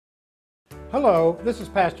Hello, this is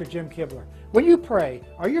Pastor Jim Kibler. When you pray,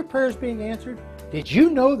 are your prayers being answered? Did you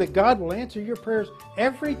know that God will answer your prayers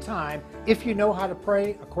every time if you know how to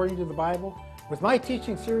pray according to the Bible? With my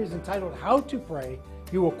teaching series entitled How to Pray,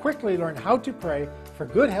 you will quickly learn how to pray for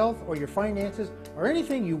good health or your finances or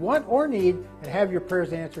anything you want or need and have your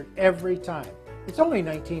prayers answered every time. It's only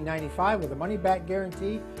 $19.95 with a money-back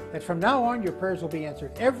guarantee that from now on your prayers will be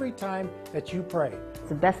answered every time that you pray. It's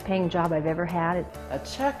the best paying job I've ever had. A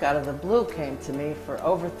check out of the blue came to me for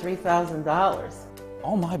over $3,000.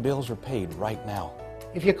 All my bills are paid right now.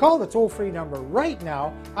 If you call the toll-free number right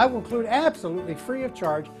now, I will include absolutely free of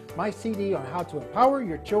charge my CD on how to empower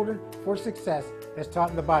your children for success as taught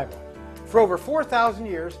in the Bible. For over 4,000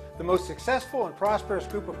 years, the most successful and prosperous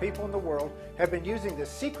group of people in the world have been using the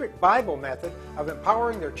secret Bible method of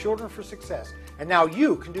empowering their children for success. And now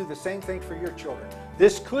you can do the same thing for your children.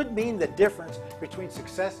 This could mean the difference between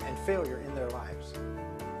success and failure in their lives.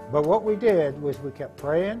 But what we did was we kept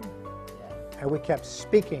praying, and we kept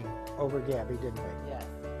speaking over Gabby, didn't we? Yes.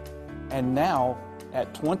 And now,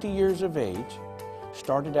 at 20 years of age,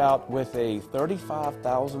 started out with a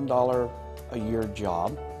 $35,000 a year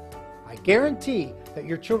job. I guarantee that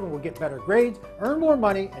your children will get better grades, earn more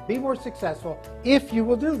money, and be more successful if you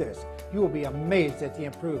will do this. You will be amazed at the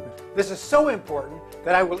improvement. This is so important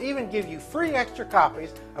that I will even give you free extra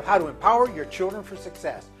copies of how to empower your children for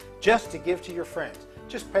success, just to give to your friends.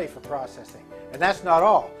 Just pay for processing. And that's not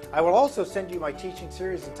all. I will also send you my teaching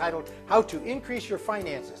series entitled How to Increase Your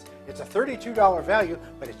Finances. It's a $32 value,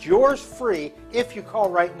 but it's yours free if you call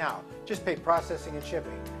right now. Just pay processing and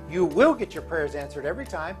shipping. You will get your prayers answered every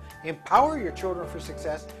time, empower your children for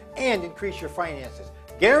success, and increase your finances.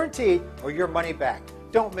 Guaranteed, or your money back.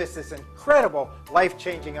 Don't miss this incredible,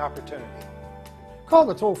 life-changing opportunity. Call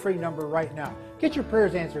the toll-free number right now. Get your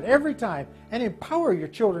prayers answered every time and empower your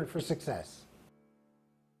children for success.